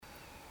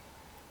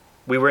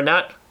We were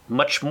not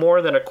much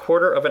more than a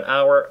quarter of an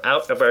hour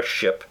out of our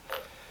ship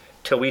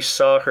till we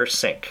saw her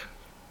sink,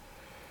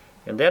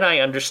 and then I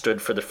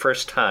understood for the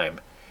first time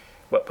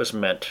what was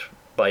meant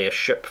by a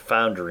ship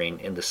foundering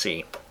in the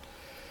sea.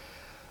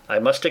 I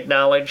must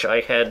acknowledge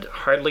I had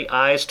hardly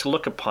eyes to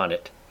look upon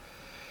it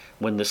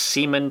when the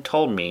seamen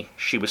told me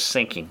she was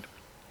sinking,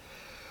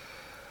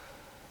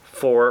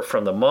 for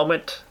from the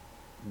moment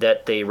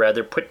that they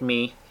rather put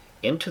me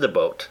into the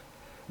boat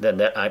than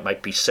that I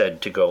might be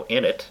said to go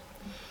in it,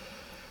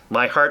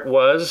 my heart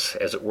was,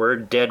 as it were,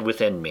 dead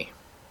within me,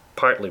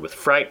 partly with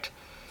fright,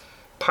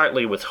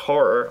 partly with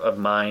horror of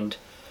mind,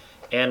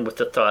 and with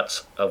the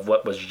thoughts of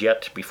what was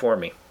yet before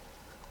me.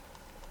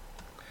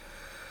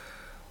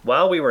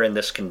 While we were in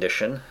this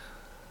condition,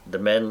 the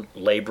men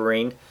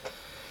laboring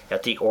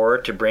at the oar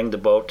to bring the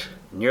boat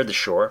near the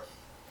shore,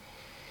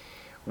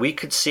 we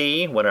could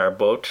see, when our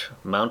boat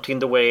mounting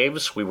the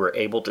waves, we were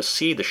able to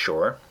see the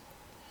shore,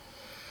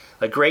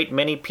 a great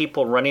many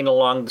people running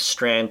along the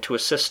strand to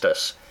assist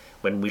us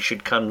when we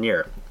should come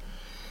near.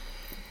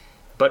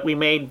 But we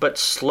made but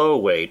slow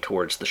way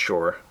towards the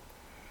shore,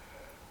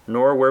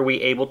 nor were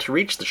we able to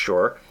reach the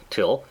shore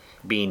till,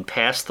 being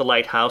past the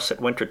lighthouse at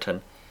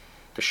Winterton,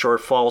 the shore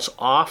falls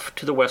off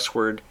to the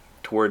westward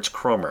towards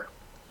Cromer,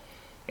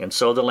 and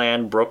so the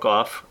land broke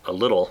off a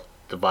little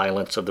the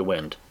violence of the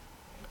wind.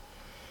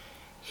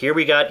 Here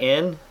we got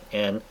in,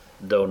 and,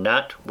 though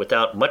not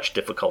without much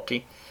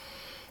difficulty,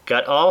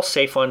 got all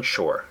safe on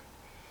shore,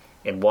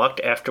 and walked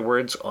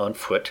afterwards on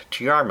foot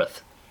to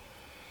Yarmouth,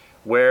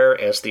 where,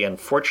 as the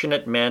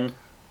unfortunate men,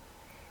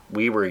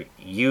 we were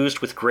used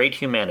with great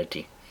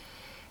humanity,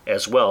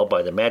 as well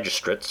by the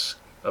magistrates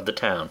of the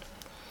town,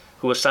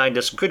 who assigned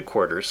us good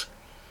quarters,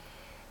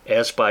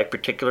 as by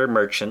particular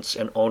merchants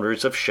and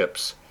owners of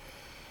ships,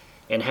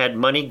 and had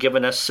money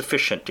given us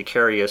sufficient to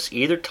carry us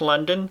either to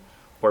London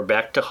or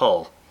back to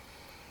Hull,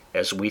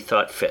 as we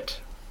thought fit.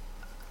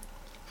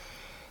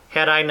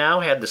 Had I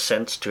now had the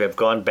sense to have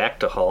gone back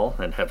to Hull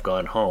and have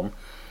gone home,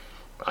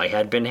 I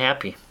had been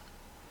happy.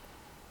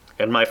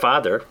 And my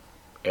father,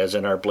 as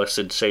in our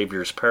blessed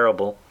Saviour's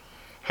parable,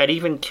 had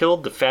even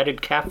killed the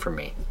fatted calf for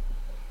me.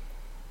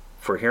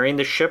 For hearing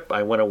the ship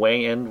I went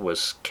away in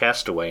was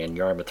cast away in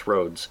Yarmouth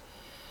roads,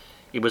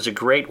 it was a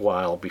great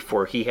while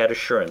before he had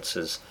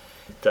assurances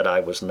that I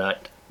was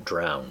not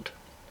drowned.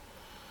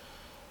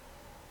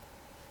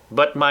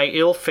 But my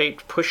ill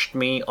fate pushed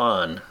me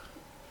on,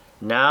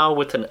 now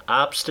with an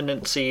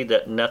obstinacy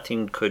that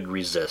nothing could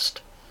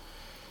resist.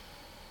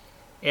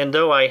 And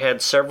though I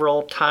had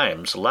several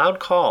times loud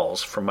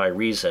calls for my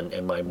reason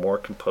and my more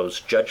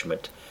composed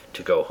judgment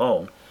to go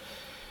home,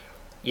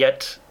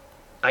 yet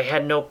I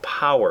had no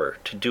power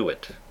to do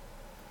it.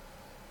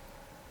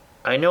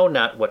 I know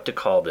not what to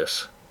call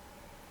this,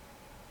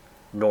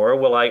 nor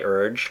will I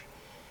urge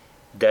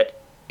that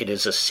it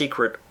is a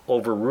secret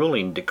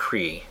overruling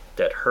decree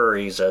that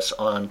hurries us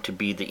on to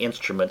be the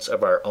instruments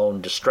of our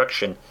own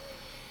destruction,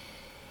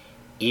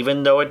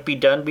 even though it be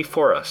done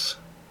before us,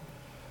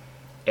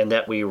 and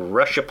that we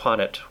rush upon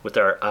it with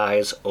our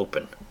eyes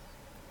open.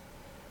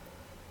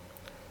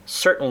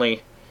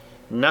 Certainly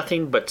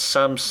nothing but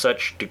some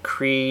such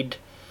decreed,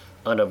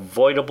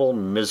 unavoidable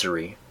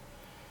misery,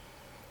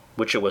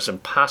 which it was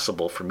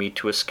impossible for me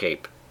to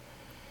escape,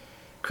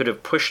 could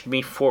have pushed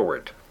me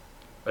forward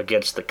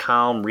against the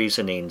calm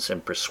reasonings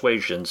and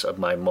persuasions of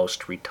my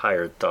most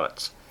retired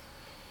thoughts,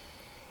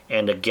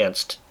 and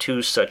against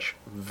two such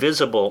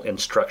visible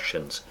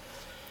instructions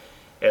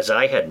as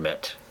I had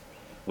met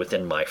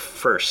within my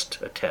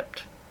first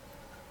attempt.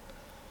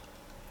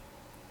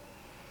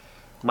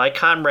 My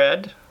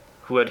comrade,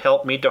 who had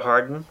helped me to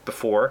harden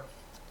before,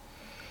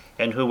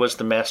 and who was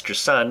the master's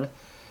son,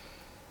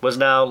 was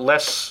now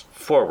less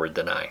forward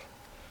than I.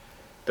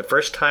 The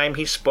first time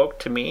he spoke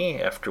to me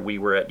after we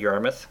were at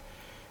Yarmouth,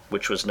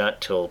 which was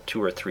not till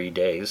 2 or 3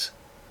 days,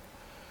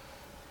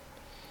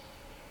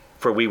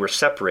 for we were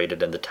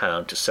separated in the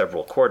town to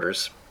several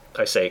quarters,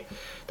 I say,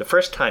 the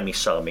first time he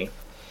saw me,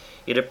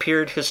 it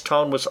appeared his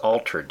tone was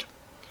altered,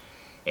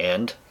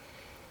 and,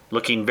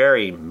 looking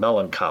very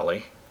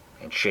melancholy,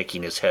 and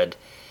shaking his head,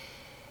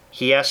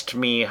 he asked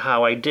me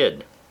how I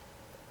did,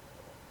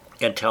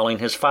 and telling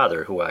his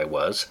father who I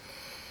was,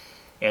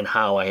 and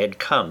how I had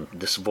come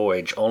this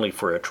voyage only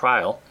for a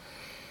trial,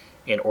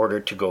 in order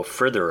to go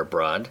further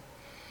abroad,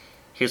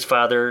 his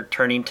father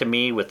turning to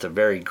me with a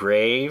very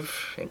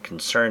grave and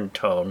concerned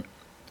tone,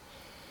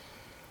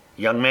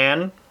 "Young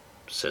man,"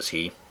 says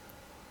he,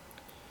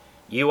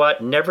 "you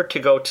ought never to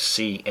go to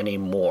sea any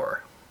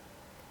more.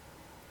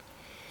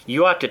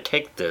 You ought to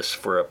take this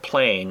for a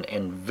plain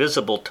and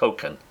visible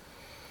token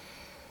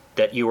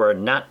that you are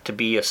not to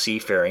be a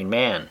seafaring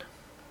man."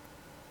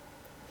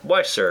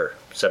 "Why, sir,"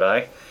 said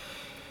I,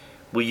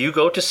 "will you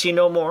go to sea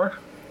no more?"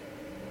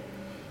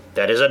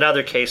 "That is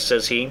another case,"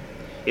 says he.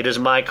 "It is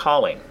my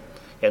calling,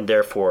 and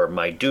therefore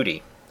my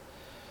duty.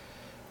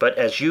 But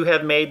as you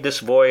have made this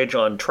voyage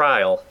on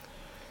trial,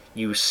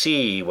 you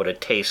see what a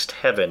taste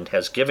heaven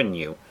has given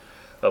you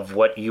of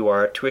what you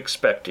are to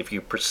expect if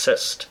you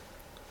persist.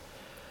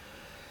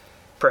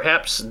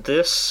 Perhaps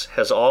this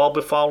has all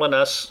befallen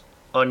us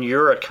on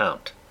your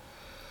account,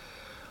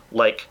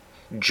 like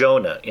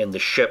Jonah in the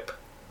ship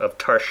of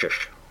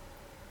Tarshish.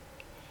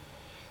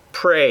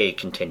 Pray,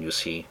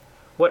 continues he,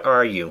 what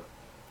are you,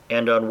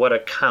 and on what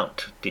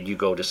account did you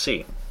go to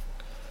sea?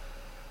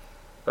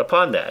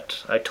 Upon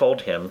that I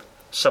told him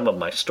some of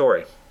my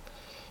story,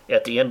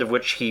 at the end of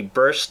which he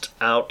burst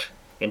out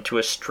into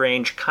a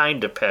strange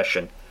kind of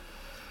passion.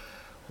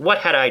 What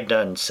had I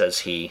done, says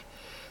he,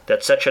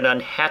 that such an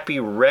unhappy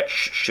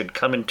wretch should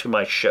come into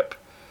my ship?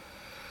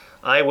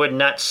 I would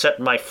not set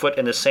my foot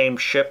in the same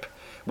ship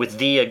with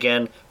thee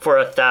again for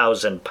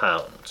 1,000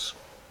 pounds.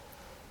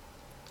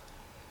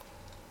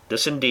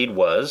 This indeed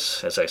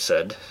was, as I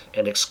said,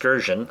 an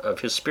excursion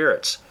of his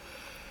spirits,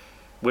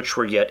 which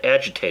were yet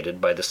agitated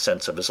by the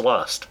sense of his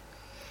loss,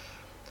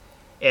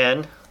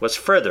 and was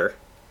further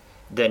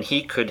than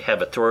he could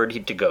have authority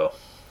to go.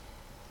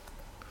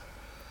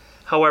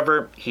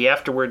 However, he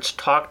afterwards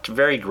talked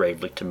very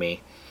gravely to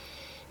me,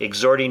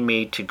 exhorting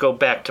me to go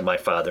back to my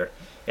father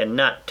and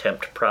not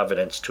tempt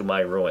Providence to my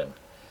ruin,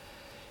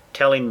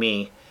 telling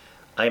me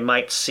I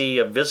might see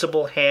a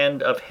visible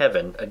hand of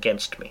heaven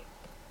against me.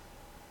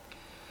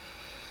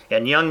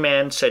 And young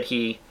man, said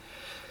he,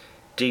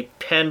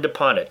 depend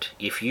upon it,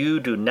 if you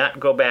do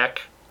not go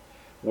back,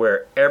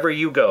 wherever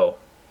you go,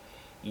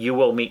 you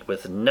will meet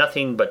with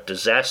nothing but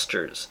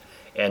disasters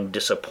and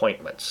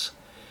disappointments,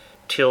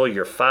 till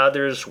your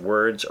father's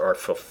words are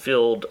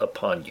fulfilled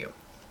upon you.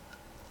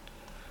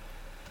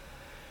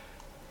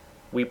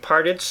 We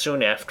parted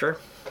soon after,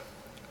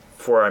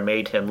 for I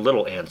made him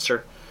little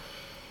answer,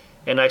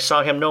 and I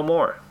saw him no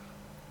more.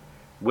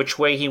 Which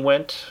way he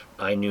went,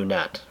 I knew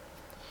not.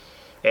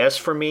 As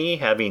for me,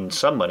 having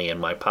some money in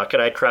my pocket,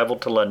 I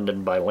travelled to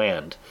London by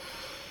land,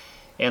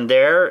 and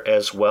there,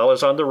 as well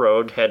as on the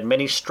road, had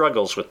many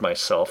struggles with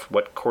myself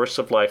what course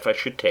of life I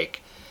should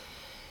take,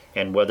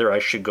 and whether I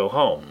should go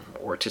home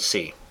or to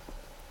sea.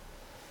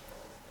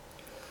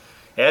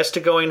 As to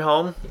going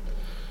home,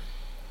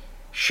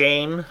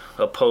 shame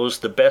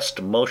opposed the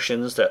best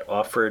motions that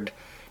offered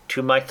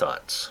to my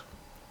thoughts,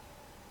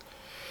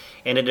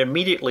 and it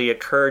immediately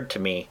occurred to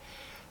me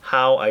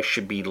how I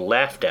should be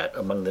laughed at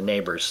among the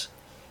neighbors,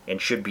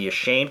 and should be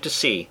ashamed to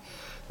see,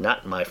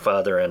 not my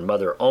father and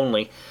mother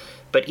only,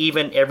 but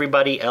even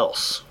everybody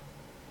else,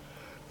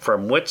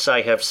 from whence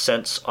I have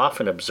since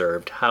often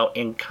observed how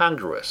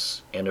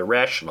incongruous and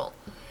irrational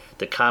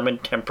the common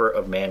temper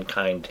of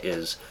mankind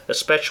is,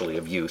 especially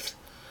of youth,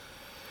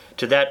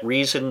 to that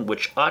reason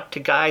which ought to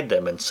guide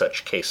them in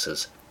such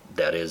cases,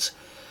 that is,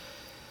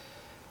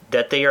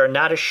 that they are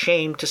not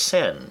ashamed to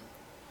sin,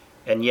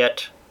 and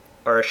yet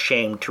are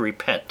ashamed to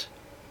repent,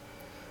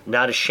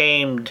 not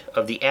ashamed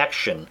of the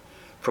action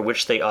for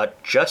which they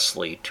ought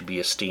justly to be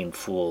esteemed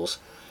fools,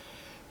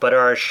 but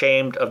are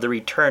ashamed of the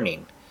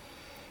returning,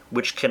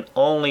 which can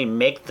only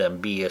make them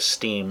be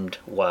esteemed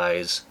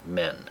wise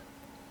men.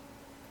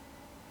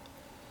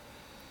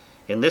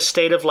 In this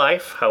state of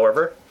life,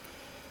 however,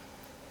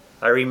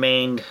 I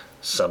remained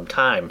some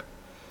time,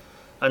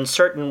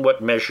 uncertain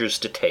what measures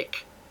to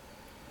take,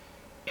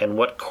 and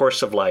what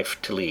course of life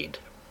to lead.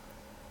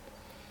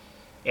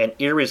 An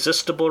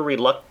irresistible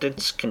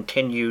reluctance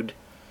continued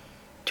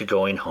to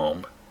going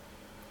home,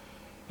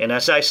 and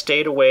as I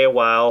stayed away a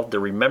while, the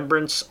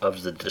remembrance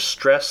of the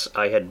distress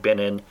I had been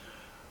in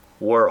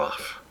wore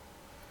off,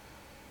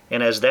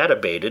 and as that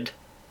abated,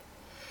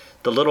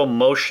 the little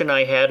motion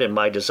I had in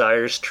my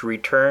desires to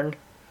return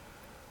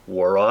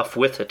wore off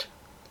with it,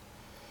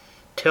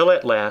 till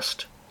at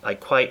last I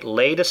quite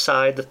laid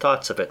aside the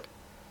thoughts of it,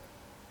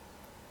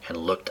 and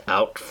looked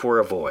out for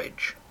a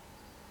voyage.